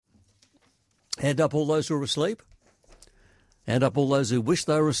Hand up all those who are asleep. Hand up all those who wish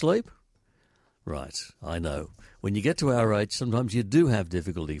they were asleep. Right, I know. When you get to our age, sometimes you do have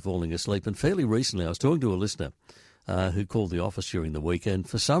difficulty falling asleep. And fairly recently, I was talking to a listener who called the office during the weekend.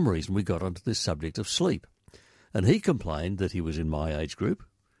 For some reason, we got onto this subject of sleep. And he complained that he was in my age group,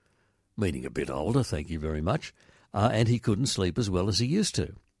 meaning a bit older, thank you very much, and he couldn't sleep as well as he used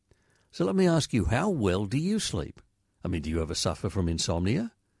to. So let me ask you, how well do you sleep? I mean, do you ever suffer from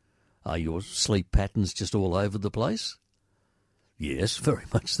insomnia? Are your sleep patterns just all over the place? Yes, very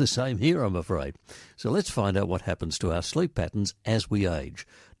much the same here, I'm afraid. So let's find out what happens to our sleep patterns as we age.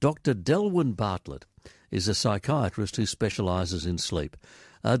 Dr. Delwyn Bartlett is a psychiatrist who specialises in sleep.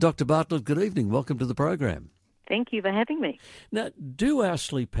 Dr. Bartlett, good evening. Welcome to the program. Thank you for having me. Now, do our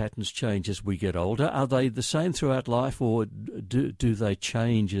sleep patterns change as we get older? Are they the same throughout life, or do they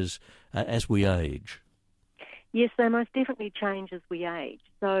change as we age? Yes, they most definitely change as we age.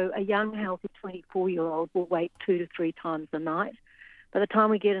 So a young, healthy 24-year-old will wake 2 to 3 times a night. By the time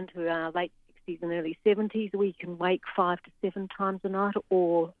we get into our late 60s and early 70s, we can wake 5 to 7 times a night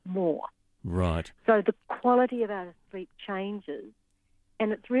or more. Right. So the quality of our sleep changes,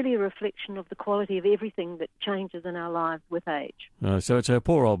 and it's really a reflection of the quality of everything that changes in our lives with age. So it's our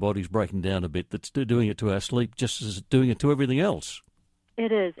poor old bodies breaking down a bit that's doing it to our sleep just as doing it to everything else.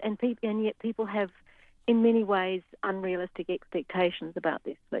 It is, and yet people have, in many ways, unrealistic expectations about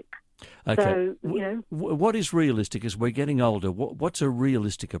their sleep. Okay. So, what is realistic as we're getting older? What's a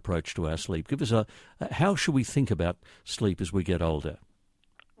realistic approach to our sleep? Give us how should we think about sleep as we get older?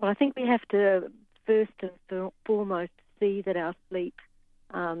 Well, I think we have to first and foremost see that our sleep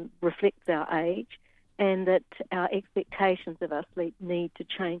reflects our age, and that our expectations of our sleep need to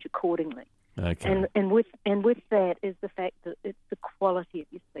change accordingly. Okay. And with that is the fact that it's the quality of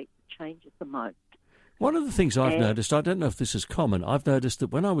your sleep that changes the most. One of the things I've noticed, I don't know if this is common, I've noticed that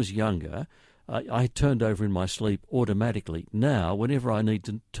when I was younger, I turned over in my sleep automatically. Now, whenever I need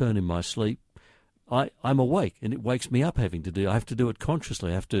to turn in my sleep, I'm awake, and it wakes me up I have to do it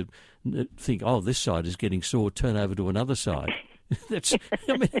consciously. I have to think, this side is getting sore, turn over to another side. It's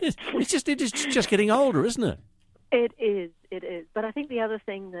just getting older, isn't it? It is. But I think the other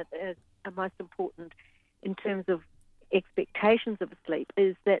thing that is most important in terms of expectations of sleep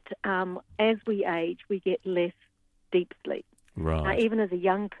is that as we age, we get less deep sleep. Right. Even as a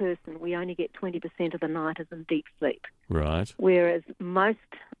young person, we only get 20% of the night is in deep sleep. Right. Whereas most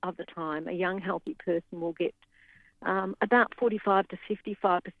of the time, a young, healthy person will get about 45 to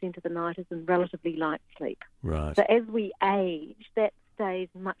 55% of the night is in relatively light sleep. Right. So as we age, that stays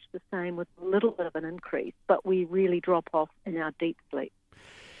much the same with a little bit of an increase, but we really drop off in our deep sleep.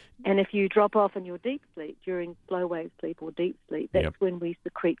 And if you drop off in your deep sleep during slow wave sleep or deep sleep, that's when we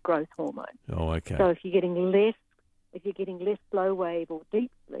secrete growth hormone. Oh, okay. So if you're getting less slow wave or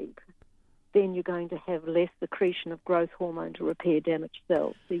deep sleep, then you're going to have less secretion of growth hormone to repair damaged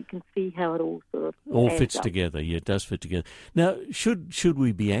cells. So you can see how it all sort of fits up together. Yeah, it does fit together. Now, should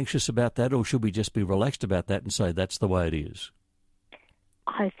we be anxious about that, or should we just be relaxed about that and say that's the way it is?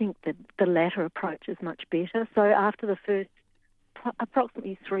 I think that the latter approach is much better. So after the first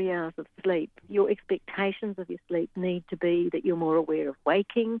approximately 3 hours of sleep, your expectations of your sleep need to be that you're more aware of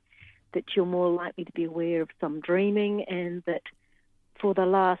waking, that you're more likely to be aware of some dreaming, and that for the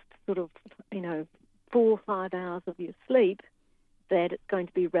last sort of 4 or 5 hours of your sleep, that it's going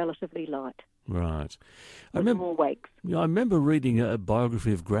to be relatively light. Right. More wakes. I remember reading a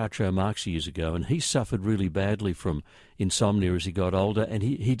biography of Groucho Marx years ago, and he suffered really badly from insomnia as he got older, and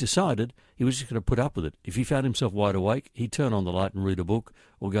he decided he was just going to put up with it. If he found himself wide awake, he'd turn on the light and read a book,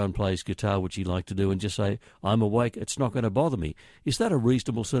 or go and play his guitar, which he liked to do, and just say, I'm awake, it's not going to bother me. Is that a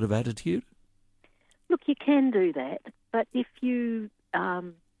reasonable sort of attitude? Look, you can do that, but if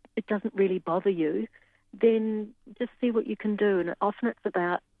it doesn't really bother you, then just see what you can do. And often it's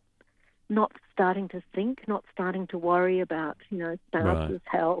about not starting to think, not starting to worry about, spouses,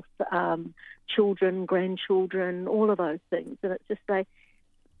 health, children, grandchildren, all of those things. And it's just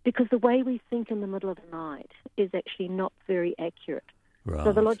because the way we think in the middle of the night is actually not very accurate. Right.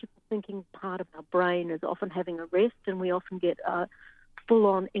 So the logical thinking part of our brain is often having a rest, and we often get a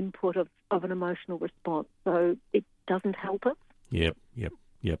full-on input of an emotional response. So it doesn't help us. Yep.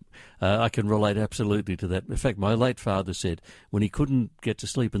 I can relate absolutely to that. In fact, my late father said when he couldn't get to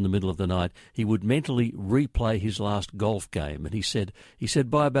sleep in the middle of the night, he would mentally replay his last golf game. And he said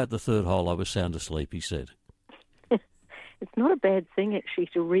by about the third hole, I was sound asleep, he said. It's not a bad thing, actually,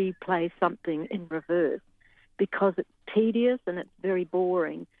 to replay something in reverse, because it's tedious and it's very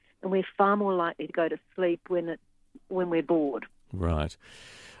boring, and we're far more likely to go to sleep when we're bored. Right.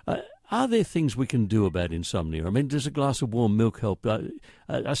 Are there things we can do about insomnia? I mean, does a glass of warm milk help?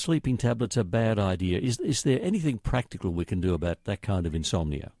 Are sleeping tablets a bad idea? Is there anything practical we can do about that kind of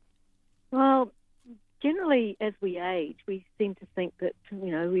insomnia? Well, generally, as we age, we seem to think that,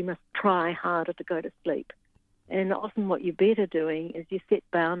 we must try harder to go to sleep. And often what you're better doing is you set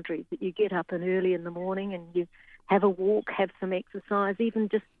boundaries, that you get up early in the morning and you have a walk, have some exercise, even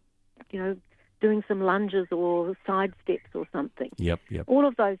just, doing some lunges or side steps or something. Yep. All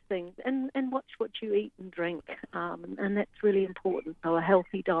of those things. And watch what you eat and drink. And that's really important. So a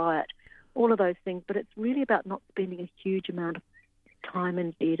healthy diet, all of those things. But it's really about not spending a huge amount of time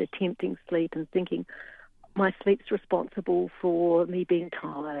in bed attempting sleep and thinking my sleep's responsible for me being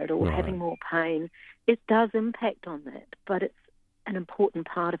tired or having more pain. It does impact on that, but it's an important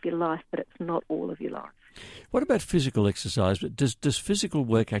part of your life, but it's not all of your life. What about physical exercise? Does physical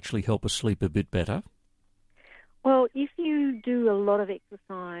work actually help us sleep a bit better? Well, if you do a lot of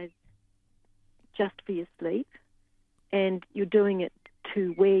exercise just for your sleep and you're doing it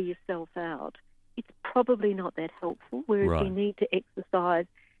to wear yourself out, it's probably not that helpful, whereas you need to exercise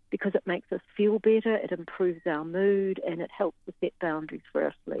because it makes us feel better, it improves our mood, and it helps to set boundaries for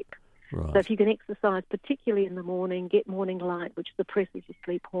our sleep. Right. So if you can exercise, particularly in the morning, get morning light, which suppresses your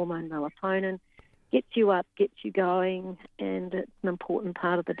sleep hormone melatonin, gets you up, gets you going, and it's an important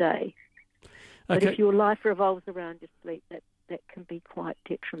part of the day. But if your life revolves around your sleep, that can be quite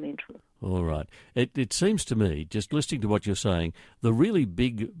detrimental. All right. It seems to me, just listening to what you're saying, the really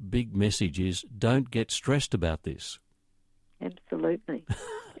big message is don't get stressed about this. Absolutely.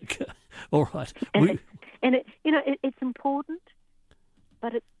 Okay. All right. It's important,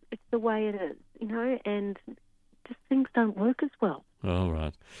 but it's the way it is, and just things don't work as well. All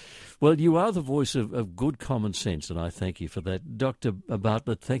right. Well, you are the voice of good common sense, and I thank you for that. Dr.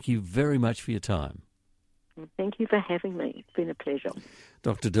 Bartlett, thank you very much for your time. Thank you for having me. It's been a pleasure.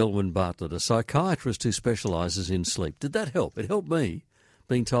 Dr. Delwyn Bartlett, a psychiatrist who specialises in sleep. Did that help? It helped me,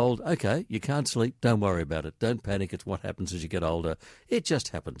 being told, OK, you can't sleep, don't worry about it, don't panic, it's what happens as you get older. It just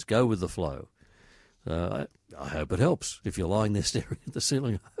happens. Go with the flow. I hope it helps. If you're lying there staring at the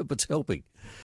ceiling, I hope it's helping.